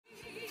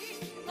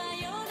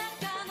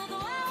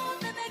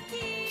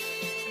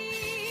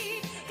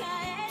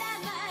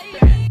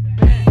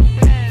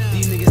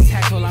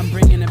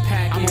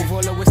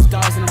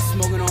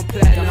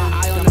Got my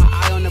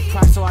eye on the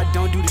prize so I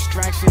don't do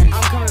distractions.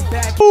 I'm coming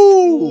back.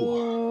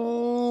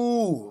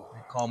 Ooh. They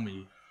call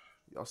me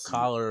Y'all see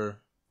collar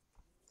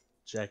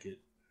jacket.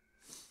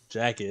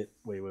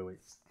 Wait.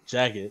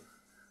 Jacket.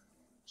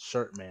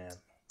 Shirt man.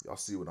 Y'all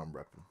see what I'm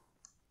repping.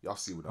 Y'all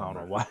see what I I'm don't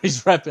know repping. why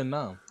he's repping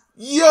them.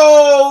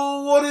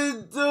 Yo, what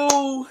it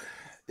do?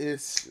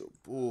 It's your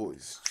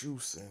boys,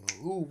 Juice and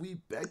Lou. We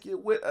back here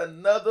with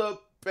another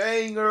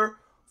banger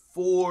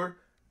for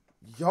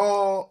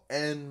y'all.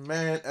 And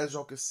man, as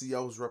y'all can see, I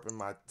was repping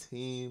my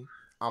team.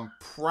 I'm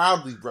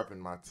proudly repping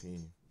my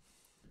team.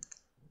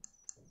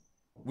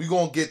 We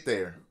gonna get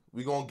there.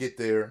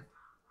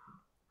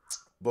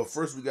 But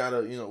first, we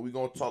gotta, we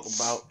gonna talk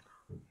about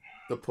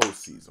the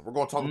postseason. We're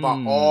gonna talk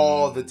about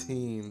all the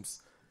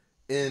teams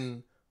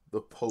in the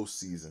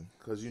postseason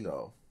because you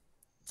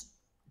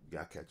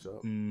gotta catch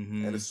up,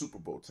 and it's Super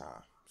Bowl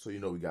time, so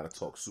we gotta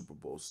talk Super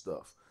Bowl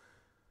stuff.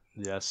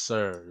 Yes,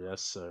 sir.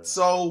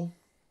 So,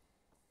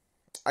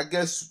 I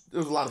guess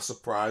there's a lot of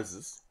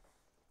surprises.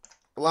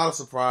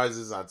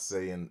 I'd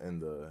say in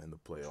the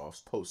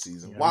playoffs,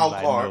 postseason, wild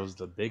card. Knows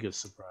the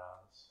biggest surprise.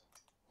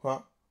 Huh?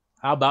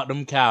 How about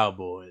them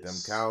Cowboys?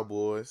 Them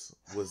Cowboys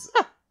was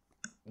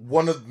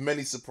one of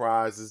many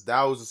surprises.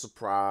 That was a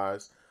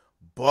surprise.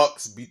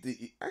 Bucks beat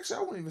the. Actually,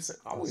 I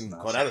wouldn't even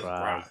call that a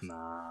surprise.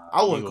 Nah,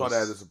 I wouldn't call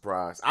that a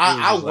surprise.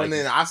 I went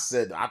in. I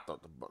said I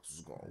thought the Bucks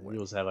was going to win.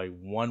 Eagles had like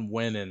one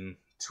win in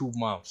 2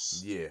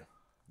 months. Yeah,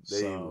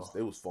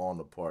 they was falling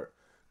apart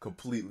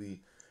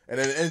completely, and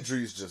then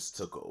injuries just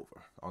took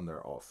over on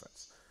their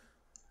offense.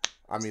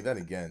 I mean, then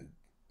again,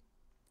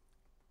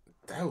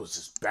 that was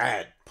just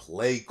bad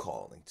play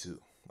calling too.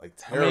 Like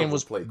terrible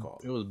play calling.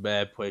 It was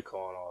bad play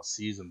calling all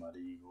season by the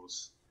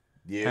Eagles.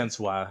 Yeah, hence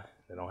why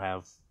they don't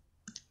have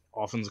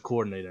offensive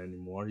coordinator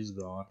anymore. He's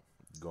gone.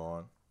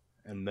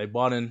 And they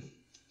bought in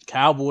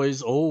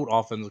Cowboys' old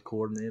offensive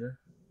coordinator,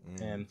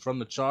 and from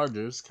the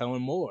Chargers,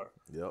 Kellen Moore.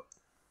 Yep.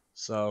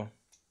 So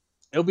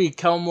it'll be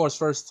Kellen Moore's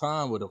first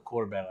time with a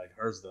quarterback like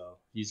Hurts, though.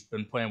 He's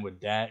been playing with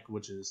Dak,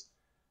 which is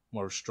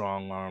more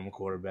strong arm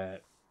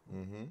quarterback,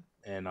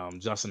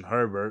 and Justin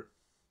Herbert,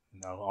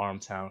 arm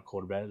talent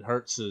quarterback.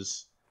 Hurts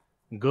is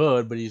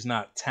good, but he's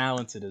not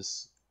talented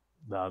as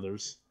the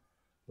others.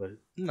 But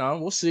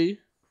we'll see.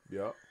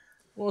 Yep.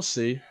 We'll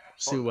see.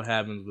 See what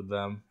happens with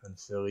them in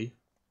Philly.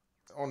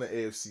 On the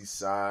AFC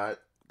side,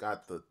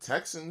 got the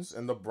Texans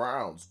and the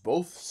Browns,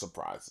 both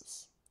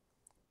surprises.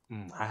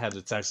 I had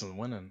the Texans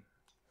winning.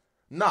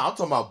 Nah, I'm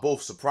talking about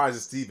both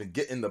surprises to even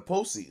get in the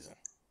postseason.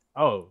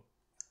 Oh,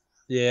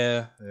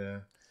 yeah.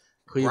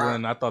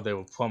 Cleveland, I thought they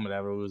were plumbing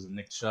after losing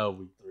Nick Chubb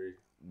week 3.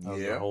 That was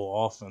their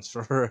whole offense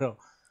for real.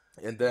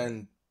 And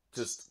then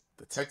just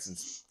the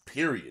Texans,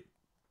 period.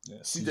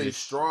 Yeah, CJ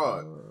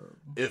Stroud.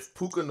 If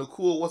Puka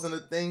Nacua wasn't a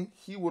thing,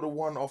 he would have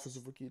won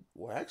Offensive Rookie.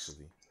 Well,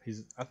 actually,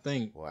 I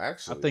think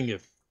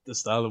if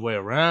it's the other way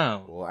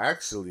around. Well,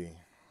 actually,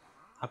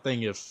 I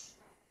think if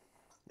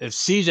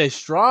CJ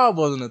Stroud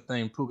wasn't a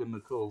thing, Puka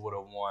Nacua would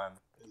have won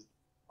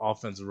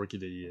Offensive Rookie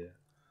of the Year.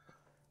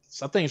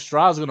 So I think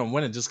Stroud's gonna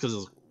win it just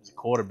because he's a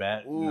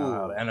quarterback. You know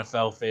how the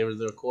NFL favors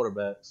their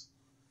quarterbacks.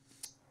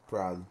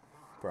 Probably.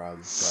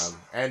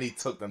 And he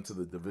took them to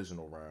the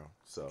divisional round,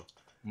 so.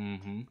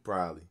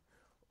 Probably.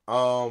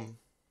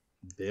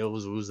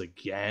 Bills lose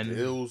again.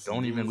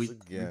 Don't even lose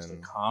the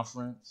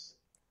conference.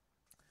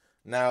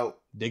 Now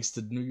Diggs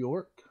to New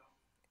York.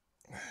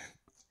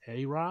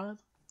 Hey, Rod.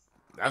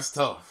 That's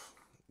tough.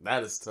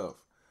 That is tough.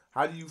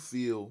 How do you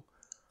feel?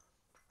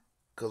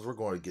 Because we're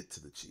going to get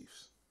to the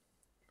Chiefs.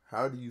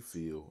 How do you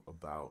feel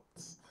about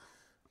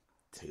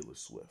Taylor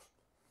Swift?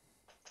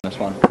 That's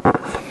fun.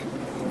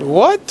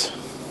 What?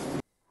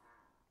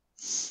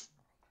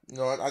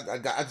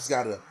 I just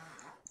gotta.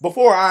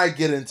 Before I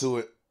get into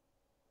it,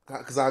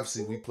 because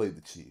obviously we played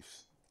the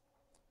Chiefs,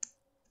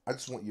 I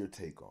just want your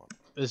take on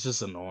it. It's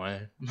just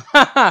annoying.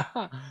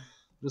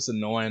 Just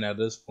annoying at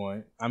this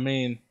point. I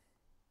mean,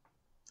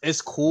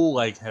 it's cool,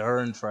 like her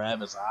and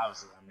Travis,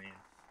 obviously. I mean,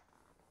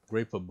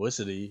 great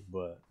publicity,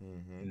 but,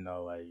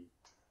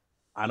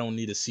 I don't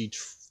need to see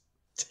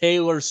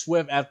Taylor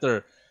Swift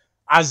after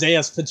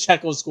Isaiah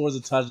Pacheco scores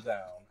a touchdown,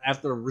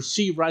 after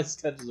Rasheed Rice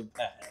catches a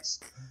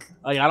pass.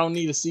 Like, I don't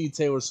need to see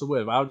Taylor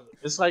Swift.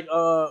 It's like,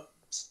 I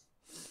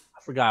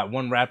forgot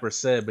one rapper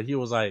said, but he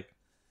was like,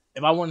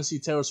 if I want to see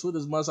Taylor Swift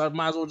as much, I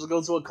might as well just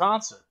go to a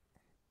concert.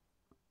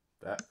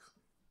 Facts.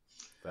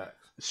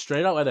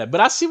 Straight up like that. But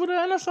I see what the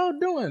NFL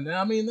doing.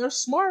 I mean, they're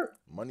smart.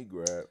 Money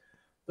grab.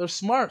 They're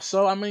smart.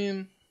 So, I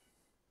mean,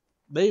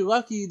 they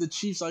lucky the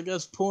Chiefs, I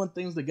guess, pulling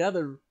things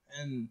together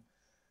and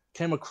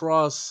came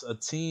across a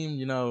team,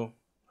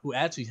 who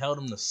actually held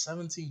them to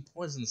 17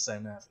 points in the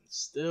second half and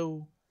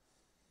still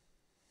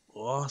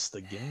lost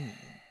the game.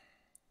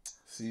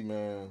 See,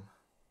 man.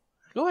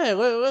 Go ahead,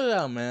 let it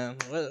out, man.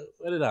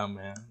 Let it out,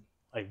 man.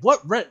 Like,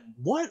 what went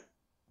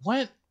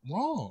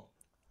wrong?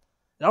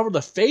 Y'all were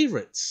the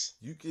favorites.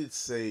 You could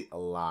say a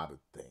lot of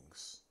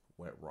things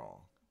went wrong.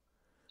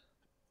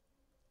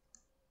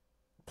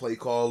 Play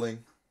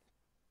calling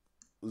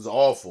was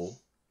awful.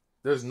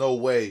 There's no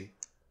way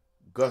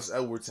Gus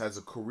Edwards has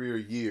a career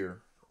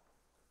year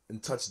in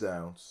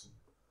touchdowns,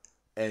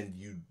 and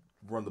you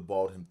run the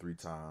ball with him 3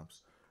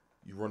 times.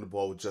 You run the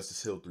ball with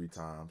Justice Hill 3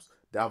 times.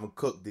 Dalvin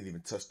Cook didn't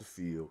even touch the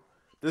field.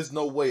 There's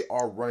no way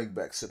our running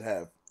back should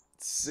have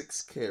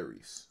 6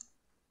 carries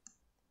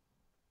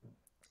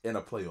in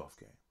a playoff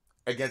game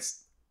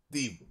against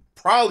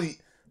probably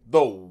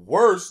the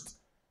worst,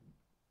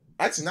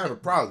 actually not even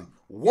probably,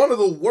 one of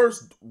the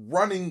worst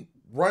run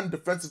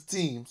defensive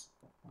teams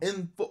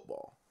in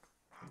football.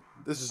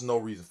 There's just no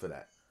reason for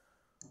that.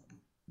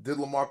 Did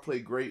Lamar play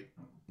great?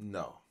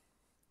 No,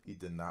 he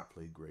did not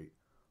play great.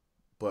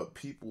 But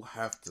people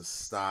have to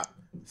stop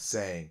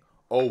saying,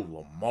 oh,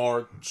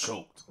 Lamar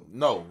choked.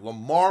 No,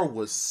 Lamar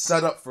was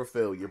set up for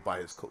failure by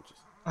his coaches.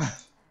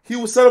 He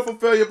was set up for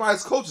failure by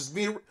his coaches.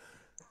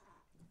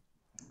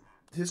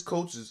 His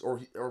coaches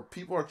or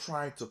people are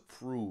trying to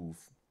prove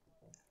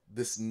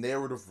this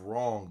narrative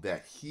wrong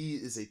that he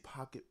is a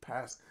pocket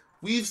passer.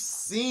 We've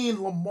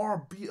seen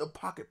Lamar be a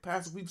pocket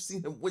passer. We've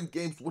seen him win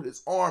games with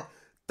his arm.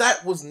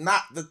 That was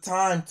not the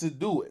time to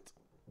do it.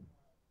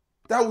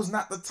 That was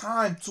not the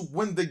time to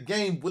win the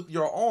game with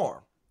your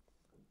arm.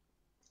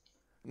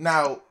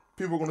 Now,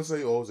 people are going to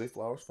say, oh, Zay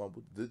Flowers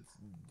fumbled. Did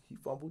he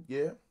fumbled?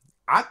 Yeah.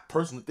 I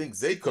personally think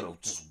Zay could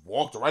have just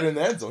walked right in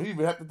the end zone. He didn't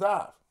even have to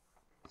dive.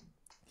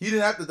 He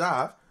didn't have to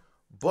dive.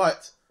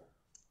 But,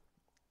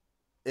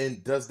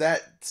 and does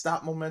that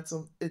stop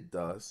momentum? It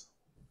does.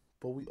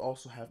 But we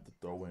also have to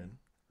throw in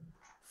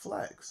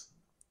flags.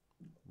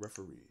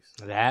 Referees.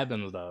 It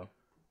happens, though.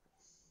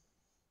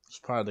 It's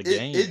part of the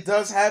game. It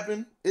does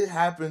happen. It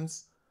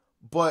happens.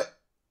 But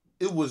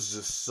it was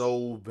just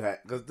so bad.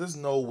 Because there's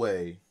no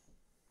way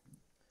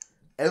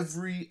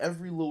every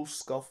little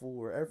scuffle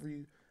or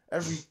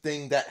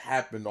everything that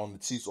happened on the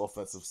Chiefs'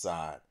 offensive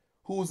side,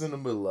 who was in the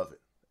middle of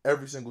it?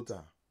 Every single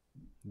time.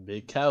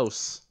 Big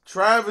Kels.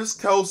 Travis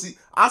Kelce.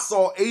 I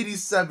saw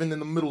 87 in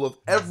the middle of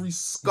every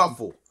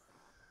scuffle.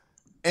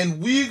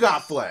 And we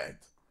got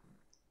flagged.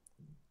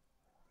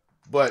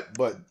 But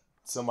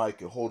somebody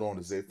could hold on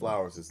to Zay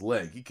Flowers'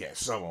 leg. He can't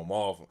shove him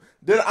off.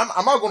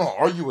 Am I going to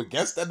argue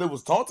against that it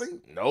was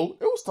taunting? No,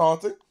 it was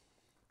taunting.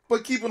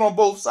 But keep it on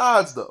both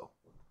sides, though.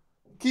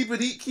 Keep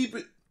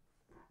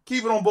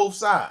it on both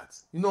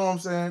sides. You know what I'm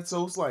saying?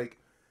 So it's like,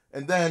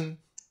 and then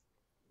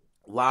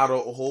a lot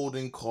of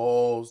holding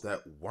calls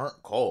that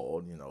weren't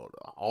called. You know,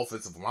 the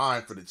offensive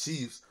line for the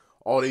Chiefs,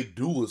 all they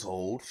do is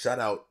hold. Shout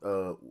out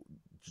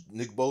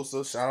Nick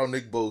Bosa. Shout out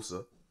Nick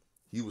Bosa.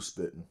 He was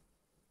spitting.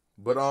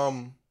 But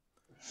I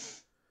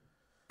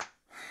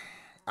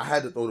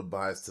had to throw the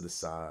bias to the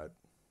side.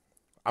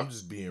 I'm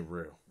just being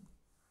real.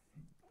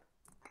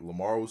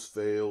 Lamar was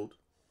failed.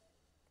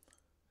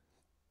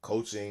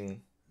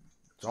 Coaching,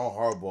 John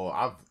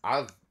Harbaugh.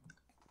 I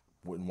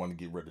wouldn't want to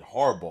get rid of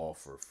Harbaugh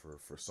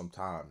for some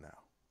time now.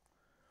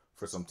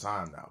 For some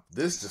time now.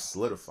 This just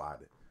solidified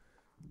it.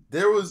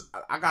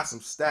 I got some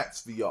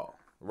stats for y'all,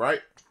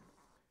 right?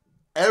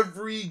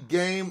 Every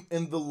game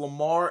in the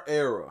Lamar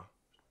era,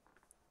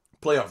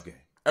 playoff game,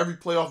 every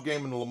playoff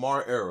game in the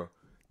Lamar era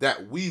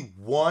that we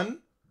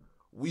won,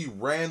 we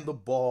ran the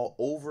ball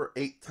over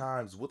 8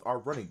 times with our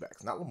running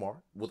backs. Not Lamar,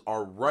 with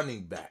our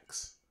running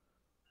backs.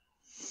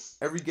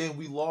 Every game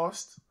we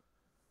lost,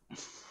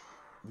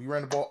 we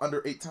ran the ball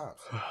under 8 times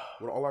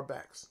with all our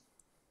backs.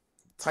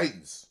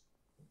 Titans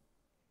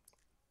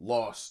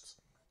lost.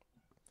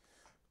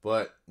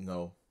 But,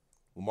 no,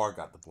 Lamar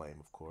got the blame,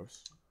 of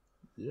course.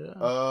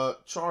 Yeah.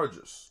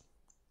 Chargers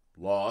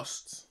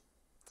lost.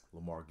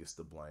 Lamar gets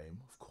the blame,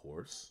 of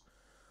course.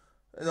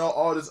 And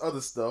all this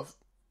other stuff.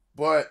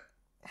 But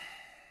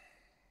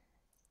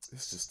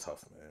it's just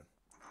tough,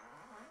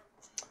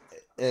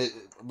 man.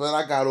 But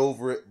I got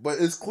over it. But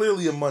it's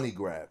clearly a money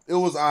grab. It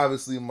was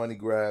obviously a money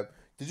grab.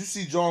 Did you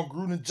see John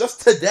Gruden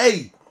just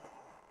today?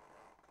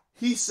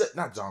 He said,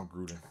 not John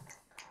Gruden,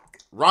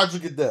 Roger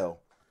Goodell.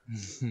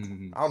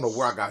 I don't know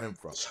where I got him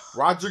from.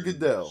 Roger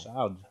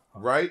Goodell,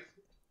 right?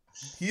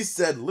 He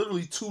said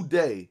literally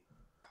today,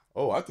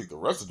 oh, I think the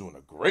refs are doing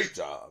a great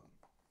job.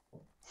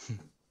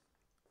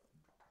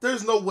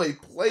 There's no way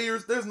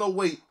there's no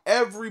way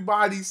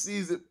everybody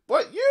sees it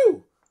but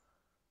you.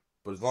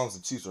 But as long as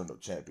the Chiefs are in the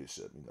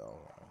championship, you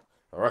know,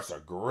 the refs are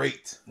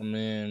great. I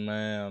mean,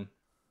 man.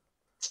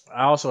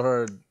 I also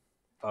heard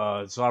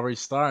it's already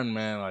starting,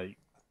 man, like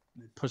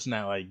pushing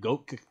that like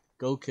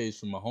GOAT case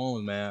for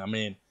Mahomes, man. I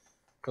mean,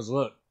 because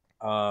look,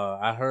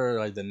 I heard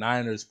like the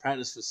Niners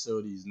practice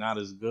facility is not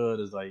as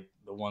good as like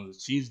the ones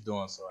the Chiefs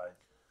doing. So like,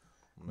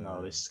 you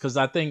know, because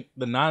I think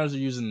the Niners are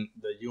using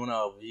the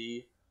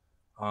UNLV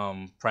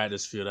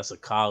practice field. That's a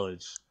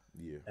college.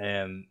 Yeah.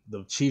 And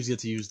the Chiefs get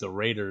to use the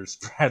Raiders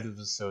practice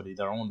facility,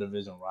 their own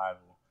division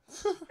rival.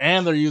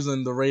 And they're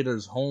using the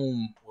Raiders'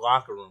 home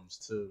locker rooms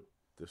too.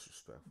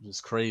 Disrespectful.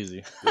 Just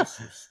crazy.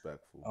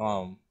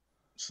 Disrespectful.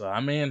 So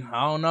I mean,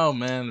 I don't know,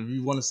 man. If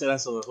you want to say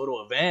that's a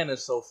little advantage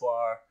so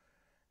far,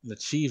 the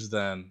Chiefs,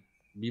 then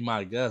be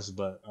my guest.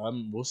 But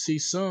we'll see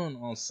soon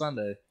on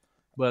Sunday.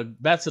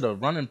 But back to the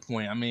running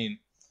point. I mean,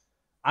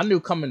 I knew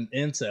coming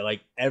into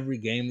like every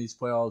game of these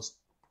playoffs,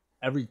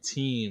 every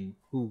team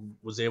who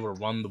was able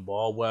to run the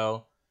ball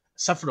well,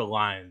 except for the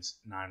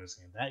Lions-Niners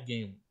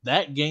game.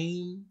 That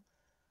game,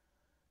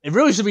 it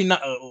really should be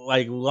not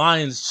like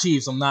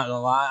Lions-Chiefs. I'm not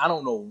gonna lie. I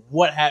don't know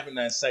what happened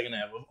in that second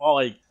half. All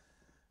like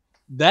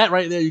that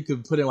right there, you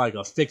could put in like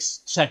a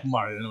fixed check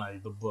mark in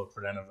like the book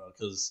for the NFL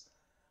because,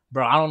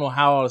 bro, I don't know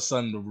how all of a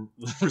sudden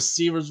the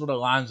receivers for the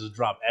Lions just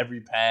dropped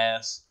every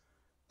pass.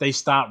 They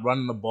stopped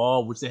running the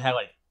ball, which they had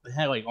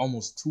like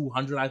almost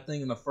 200, I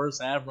think, in the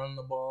first half running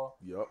the ball.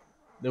 Yep.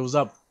 They was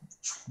up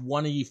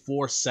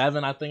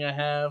 24-7, I think I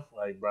have.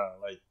 Like, bro,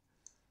 like,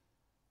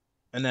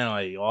 and then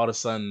like all of a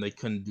sudden they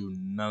couldn't do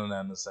none of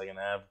that in the second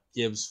half.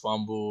 Gibbs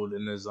fumbled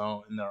in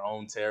their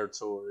own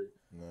territory.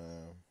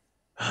 Man.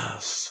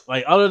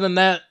 Like other than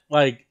that,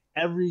 like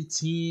every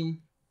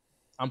team,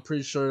 I'm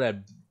pretty sure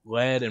that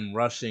led in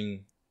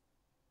rushing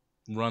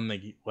won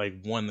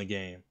the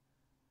game,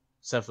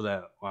 except for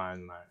that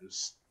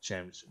Lions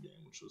championship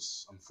game, which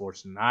was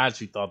unfortunate. I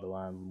actually thought the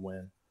Lions would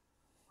win.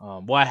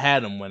 Well, I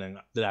had them winning.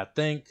 Did I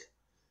think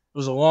it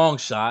was a long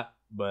shot,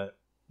 but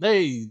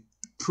they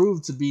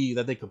proved to be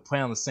that they could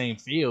play on the same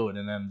field,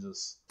 and then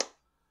just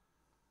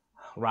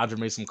Roger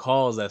made some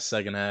calls that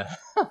second half.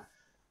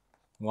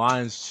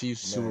 Lions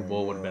Chiefs Super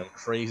Bowl would have been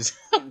crazy,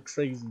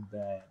 crazy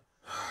bad.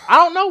 I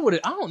don't know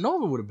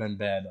if it would have been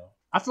bad though.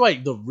 I feel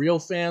like the real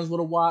fans would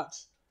have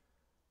watched,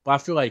 but I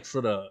feel like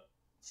for the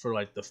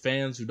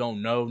fans who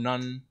don't know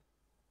nothing,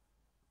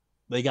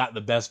 they got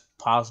the best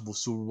possible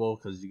Super Bowl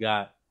because you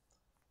got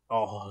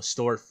a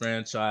historic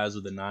franchise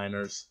with the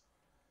Niners.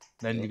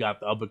 Then you got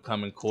the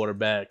up-and-coming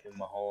quarterback in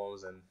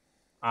Mahomes, and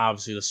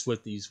obviously the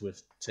Swifties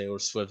with Taylor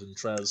Swift and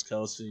Travis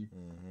Kelce.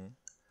 Mm-hmm.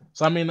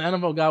 So, I mean, the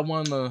NFL got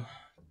one of the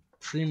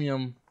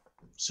premium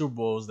Super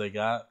Bowls they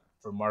got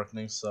for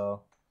marketing.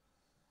 So,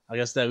 I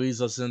guess that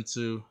leads us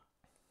into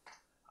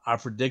our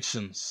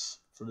predictions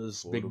for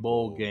this big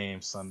bowl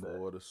game Sunday.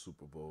 For the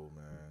Super Bowl,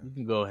 man. You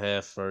can go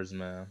ahead first,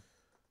 man.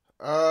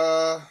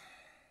 Hey,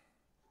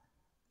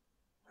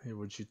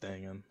 what you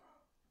thinking?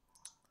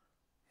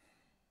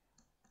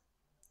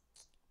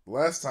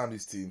 Last time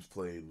these teams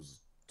played was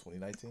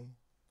 2019.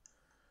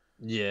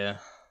 Yeah.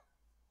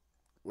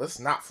 Let's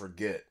not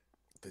forget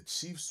the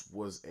Chiefs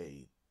was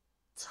a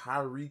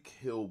Tyreek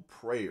Hill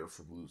prayer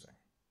from losing.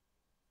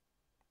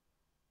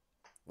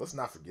 Let's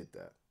not forget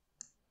that.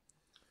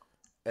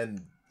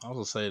 And I was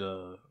gonna say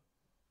the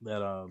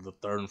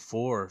third and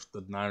fourth,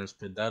 the Niners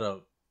picked that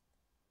up.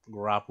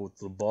 Garoppolo with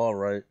the ball,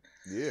 right?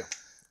 Yeah.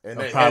 And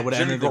That they probably had would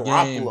have Jimmy ended the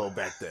game. Garoppolo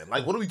back then.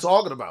 Like, what are we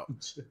talking about?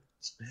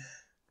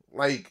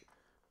 Like,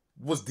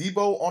 was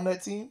Debo on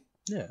that team?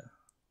 Yeah.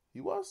 He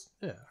was?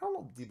 Yeah. How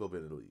long Debo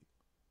been in the league?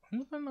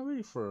 He's been in the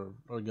league for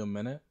a good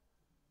minute.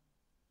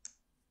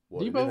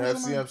 Well, Debo they didn't have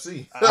was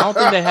in CMC. I don't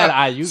think they had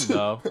Ayuk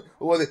though.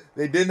 Well,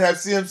 they didn't have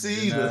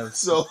CMC either.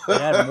 So they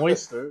had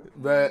Moistert.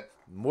 But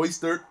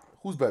Moistert,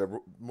 who's better,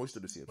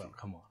 Moistert or CMC? Well,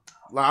 come on.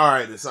 Like, all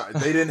right, sorry.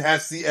 They didn't have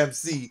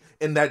CMC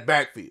in that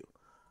backfield.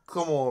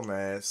 Come on,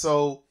 man.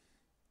 So,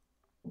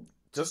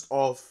 just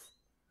off,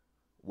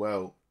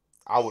 well,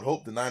 I would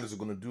hope the Niners are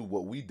going to do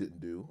what we didn't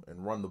do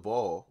and run the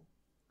ball.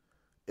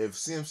 If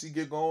CMC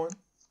get going,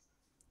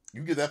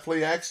 you get that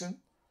play action,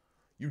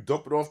 you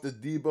dump it off to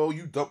Debo,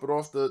 you dump it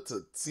off to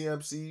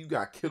CMC, you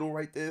got Kittle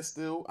right there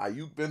still.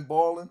 Ayuk been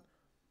balling.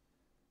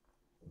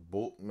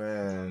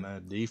 Man.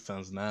 That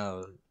defense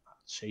now,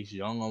 Chase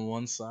Young on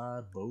one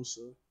side,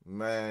 Bosa.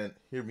 Man,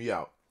 hear me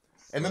out.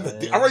 And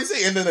then I already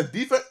say, and then the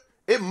defense,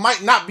 it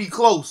might not be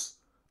close.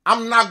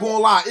 I'm not gonna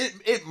lie,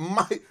 it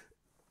might.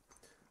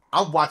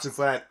 I'm watching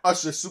for that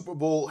Usher Super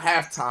Bowl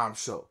halftime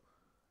show,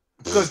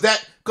 because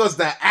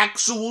the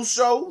actual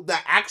show, the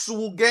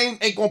actual game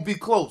ain't gonna be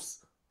close.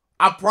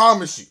 I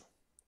promise you.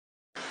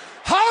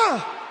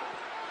 Huh?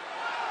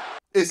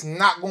 It's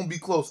not gonna be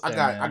close. Hey,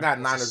 I got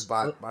Niners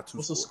by 2 What's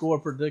scores. the score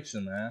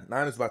prediction, man?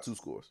 Niners by 2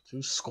 scores.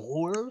 2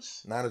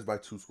 scores? Niners by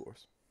 2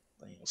 scores.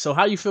 So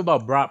how you feel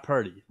about Brock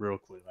Purdy, real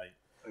quick, like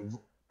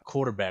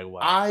quarterback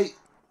wise?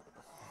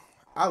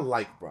 I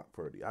like Brock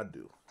Purdy. I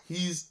do.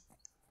 He's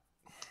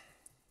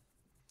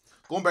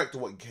going back to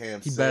what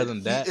Cam said. Better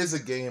than Dak? Is he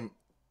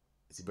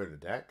better than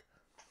Dak?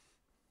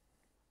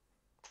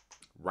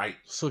 Right.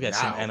 Still got now.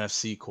 some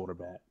NFC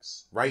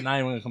quarterbacks. Right.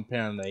 Not even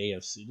comparing the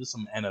AFC. Just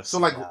some NFC. So,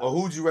 like, guys.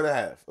 who'd you rather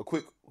have?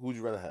 Who'd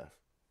you rather have?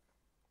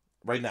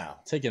 Right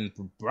now. Taking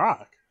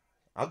Brock.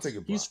 I'm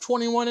taking Brock. He's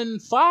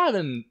 21-5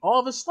 in all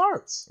of his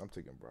starts. I'm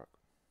taking Brock.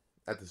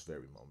 At this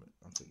very moment,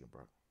 I'm taking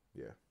Brock.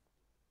 Yeah.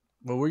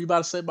 What were you about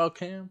to say about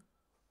Cam?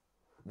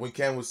 When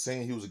Cam was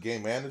saying he was a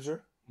game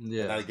manager,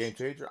 Yeah, and not a game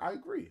changer, I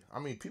agree. I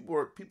mean, people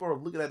are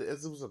looking at it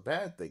as it was a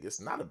bad thing.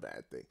 It's not a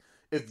bad thing.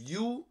 If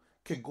you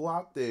can go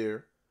out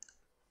there,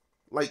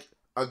 like,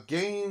 a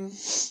game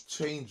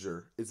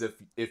changer is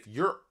if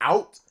you're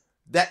out,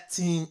 that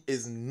team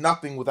is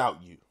nothing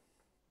without you.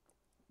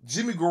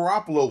 Jimmy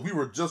Garoppolo, we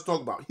were just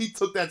talking about, he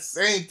took that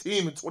same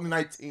team in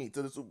 2019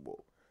 to the Super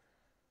Bowl.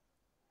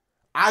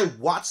 I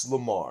watched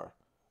Lamar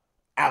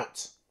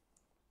out.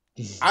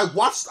 I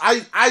watched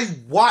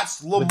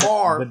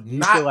Lamar but do you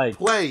not feel like,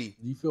 play.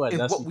 Do you feel like in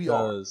that's what we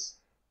are. because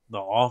the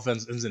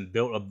offense isn't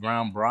built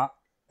around Brock,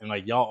 and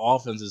like y'all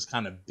offense is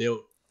kind of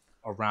built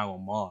around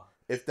Lamar.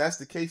 If that's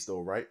the case,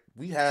 though, right?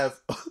 We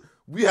have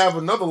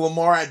another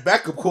Lamar at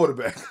backup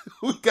quarterback.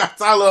 We got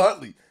Tyler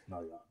Huntley.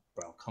 No,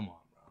 bro, come on,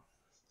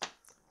 bro.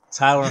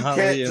 Tyler You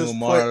Huntley can't and just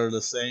Lamar are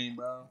the same,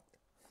 bro.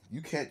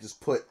 You can't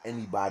just put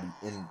anybody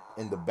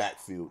in the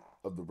backfield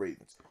of the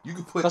Ravens. You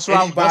can put That's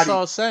anybody. what I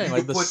was saying. You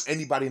Like can put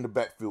anybody in the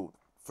backfield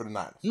for the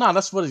Niners. No,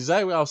 that's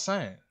exactly what I was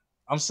saying.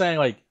 I'm saying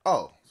like,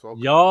 so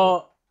okay.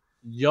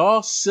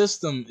 y'all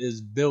system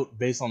is built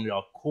based on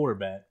y'all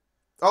quarterback.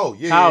 Oh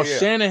yeah, Kyle yeah.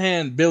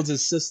 Shanahan builds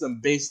his system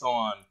based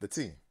on the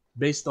team,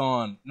 based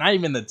on not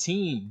even the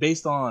team,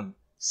 based on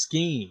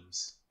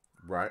schemes.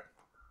 Right.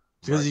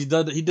 Because he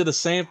did the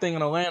same thing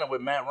in Atlanta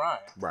with Matt Ryan.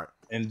 Right.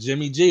 And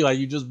Jimmy G, like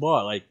you just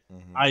bought. Like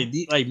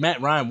like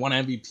Matt Ryan won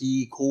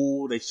MVP,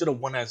 cool. They should have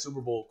won that Super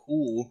Bowl,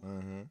 cool.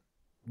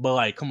 But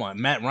like, come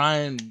on, Matt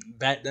Ryan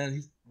back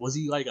then, was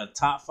he like a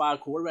top 5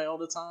 quarterback all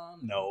the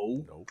time?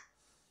 No. Nope.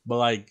 But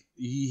like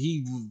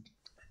he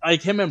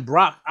like him and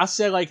Brock, I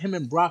said like him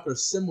and Brock are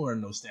similar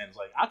in those stands.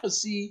 Like I could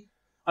see,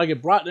 like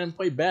if Brock didn't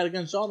play bad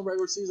against y'all in the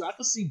regular season, I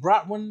could see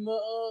Brock winning the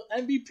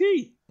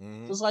MVP,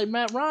 just like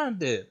Matt Ryan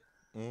did.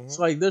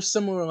 So like they're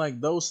similar in like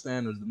those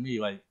standards to me.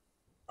 Like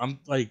I'm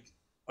like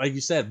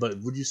you said, but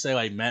would you say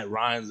like Matt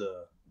Ryan's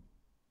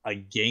a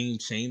game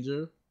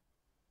changer?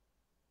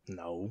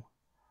 No.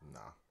 Nah.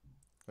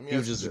 He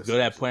was just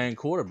good at playing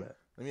quarterback.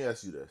 Let me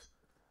ask you this: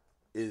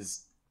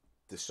 is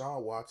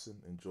Deshaun Watson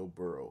and Joe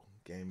Burrow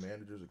game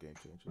managers or game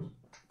changers?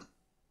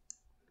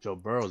 Joe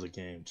Burrow's a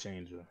game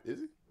changer. Is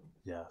he?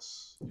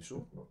 Yes. You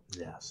sure?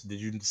 Yes. Did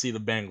you see the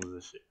Bengals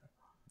this year?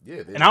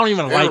 Yeah, and I don't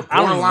even like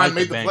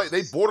the Bengals.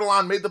 They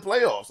borderline made the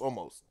playoffs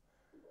almost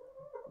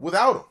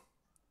without him.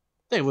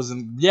 They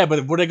wasn't. Yeah,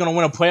 but were they going to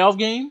win a playoff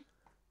game?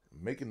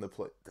 Making the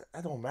play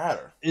that don't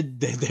matter.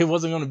 They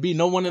wasn't going to be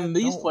no one in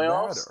these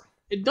playoffs. Matter.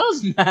 It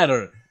does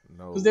matter.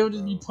 No, because they would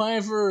just be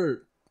playing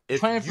for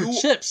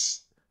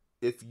chips.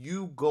 If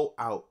you go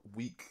out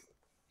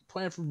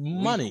playing for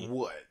money,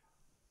 what?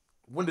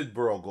 When did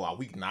Burrow go out?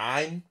 Week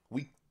 9.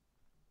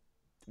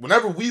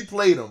 Whenever we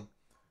played them,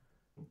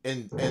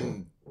 and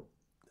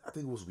I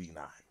think it was week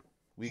 9.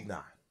 Week 9.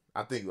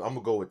 I think I'm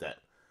gonna go with that.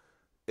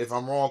 If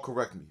I'm wrong,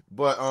 correct me.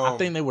 But I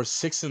think they were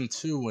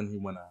 6-2 when he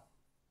went out.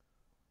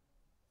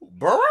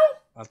 Burrow?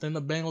 I think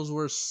the Bengals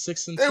were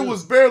 6-2. They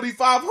was barely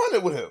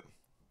 500 with him.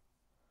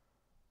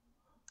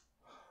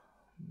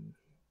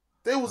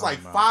 They was like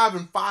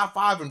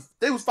 5-5,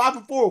 they was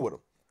 5-4 with him.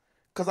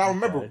 Because I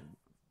remember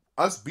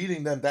us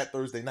beating them that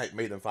Thursday night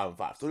made them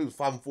 5-5. So he was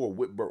 5-4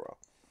 with Burrow.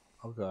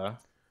 Okay.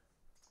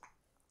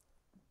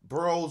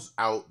 Burrow's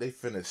out. They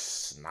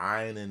finished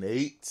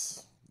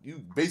 9-8. You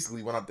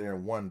basically went out there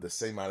and won the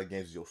same amount of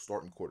games as your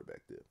starting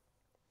quarterback did.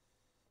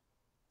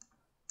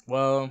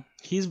 Well,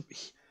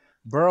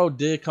 Burrow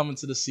did come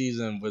into the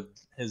season with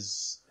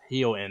his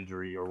heel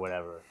injury or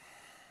whatever.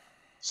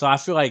 So I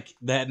feel like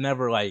that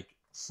never like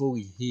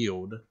fully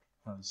healed.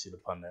 I don't see the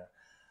pun there.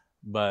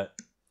 But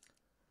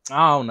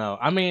I don't know.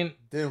 I mean,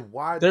 then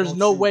why there's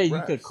no way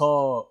you could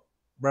call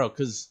bro,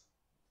 because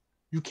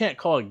you can't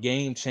call a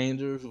game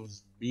changer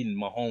who's beating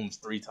Mahomes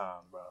 3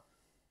 times, bro.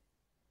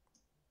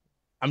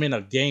 I mean,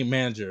 a game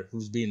manager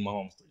who's beating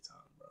Mahomes 3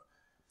 times, bro.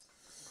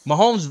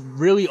 Mahomes'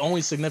 really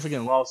only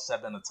significant losses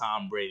have been to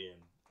Tom Brady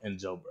and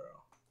Joe Burrow.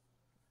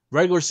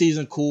 Regular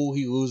season, cool.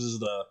 He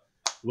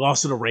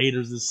lost to the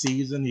Raiders this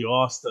season. He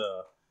lost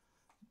to,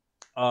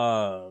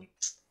 I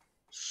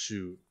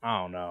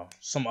don't know,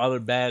 some other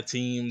bad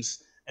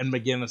teams in the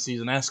beginning of the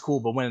season. That's cool.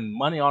 But when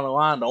money on the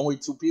line, the only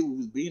 2 people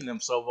who's beating him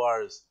so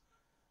far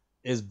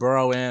is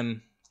Burrow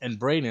and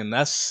Brady. And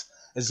that's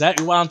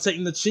exactly why I'm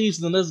taking the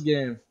Chiefs in this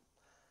game.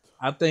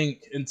 I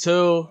think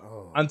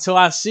until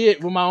I see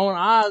it with my own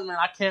eyes, man,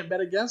 I can't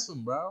bet against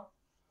them, bro.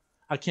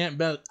 I can't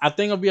bet. I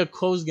think it'll be a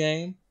close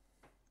game.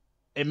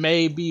 It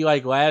may be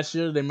like last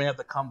year. They may have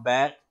to come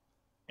back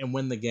and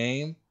win the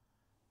game.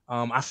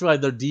 I feel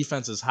like their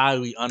defense is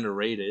highly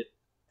underrated,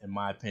 in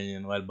my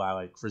opinion, led by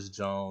like Chris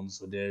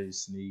Jones,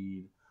 Ladarius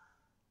Sneed,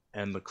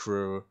 and the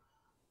crew.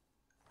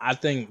 I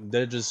think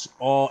they're just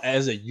all,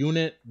 as a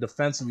unit,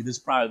 defensively, this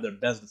is probably their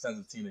best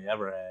defensive team they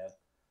ever had.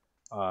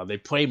 They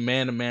play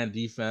man-to-man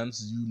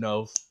defense,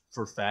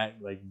 for a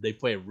fact. Like, they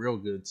play it real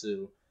good,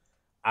 too.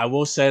 I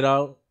will say,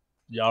 though,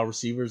 y'all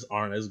receivers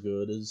aren't as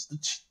good as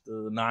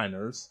the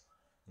Niners,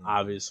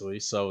 obviously.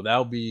 So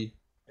that'll be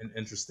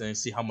interesting.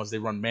 See how much they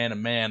run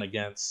man-to-man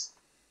against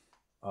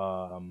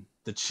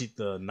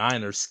the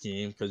Niners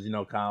scheme. Because,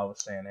 Kyle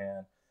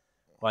Shanahan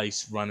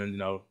likes running,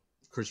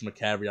 Christian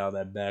McCaffrey out of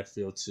that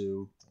backfield,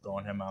 too,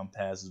 throwing him out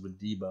passes with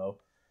Debo.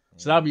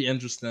 So that'll be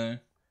interesting.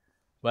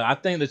 But I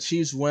think the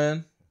Chiefs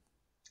win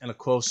in a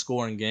close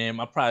scoring game.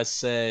 I'll probably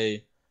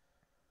say,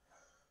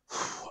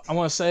 I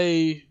want to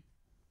say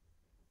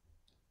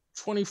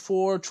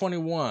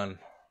 24-21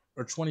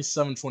 or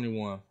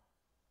 27-21.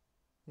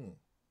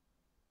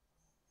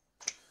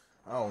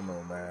 I don't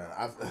know, man.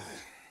 I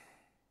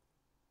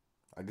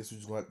guess we're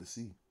just going to have to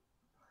see.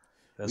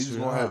 We just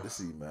going to have to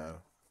see, man.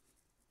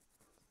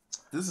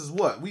 This is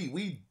what?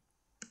 We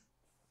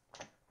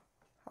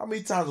How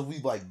many times have we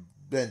like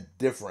been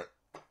different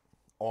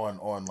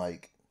on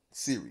like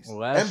series? Well,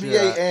 last NBA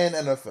year, and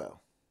NFL.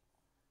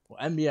 Well,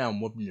 NBA, I'm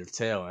whooping your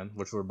tail in,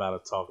 which we're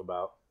about to talk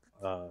about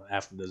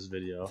after this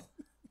video.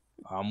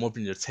 I'm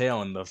whooping your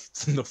tail in the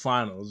in the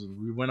finals.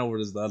 We went over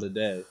this the other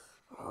day.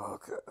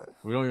 Okay.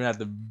 We don't even have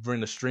to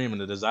bring the stream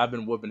into this. I've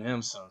been whooping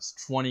him since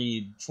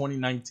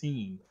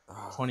 2019,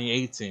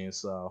 2018.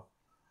 So,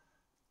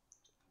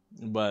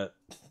 but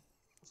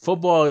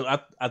football,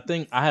 I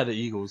think I had the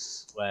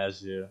Eagles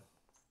last year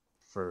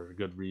for a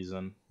good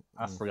reason.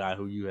 I forgot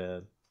who you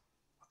had.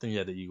 I think you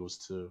had the Eagles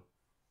too.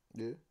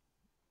 Yeah.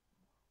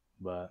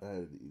 But I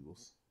had the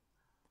Eagles.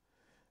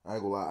 I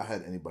ain't gonna lie, I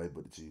had anybody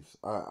but the Chiefs.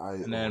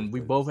 And then we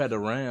both had the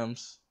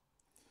Rams.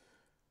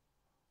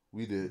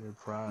 We did. We're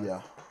proud.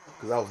 Yeah.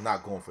 Because I was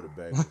not going for the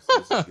Bengals.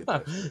 Let's just get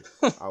that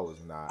straight. I was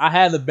not. I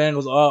had the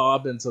Bengals all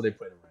up until they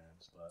played the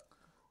Rams, but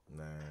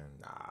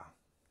Nah.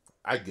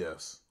 I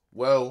guess.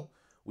 Well,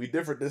 we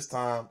different this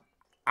time.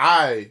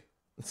 I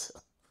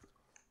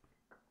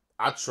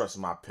trust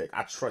my pick.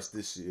 I trust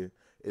this year.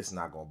 It's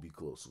not gonna be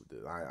close with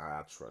it.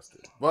 I trust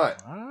it.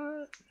 But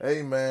alright.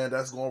 hey man,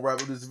 that's gonna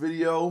wrap up this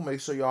video. Make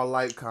sure y'all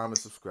like, comment,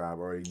 subscribe.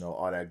 Already know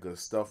all that good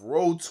stuff.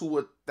 Roll to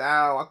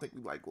 1,000. I think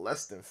we like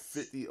less than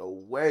 50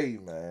 away,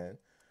 man.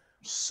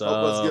 Help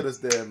us get us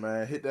there,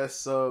 man. Hit that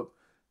sub.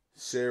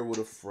 Share with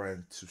a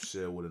friend to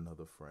share with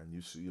another friend.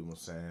 You see what I'm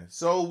saying?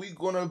 So we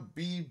gonna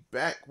be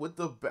back with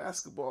the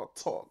basketball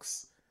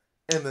talks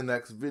in the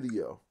next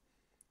video.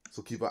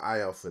 So keep an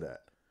eye out for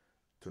that.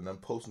 Turn them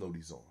post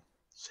notices on.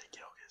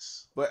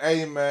 But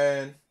hey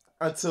man,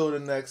 until the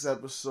next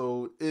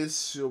episode,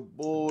 it's your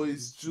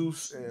boys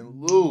Juice and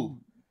Lou.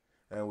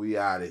 And we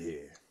out of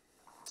here.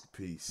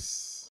 Peace.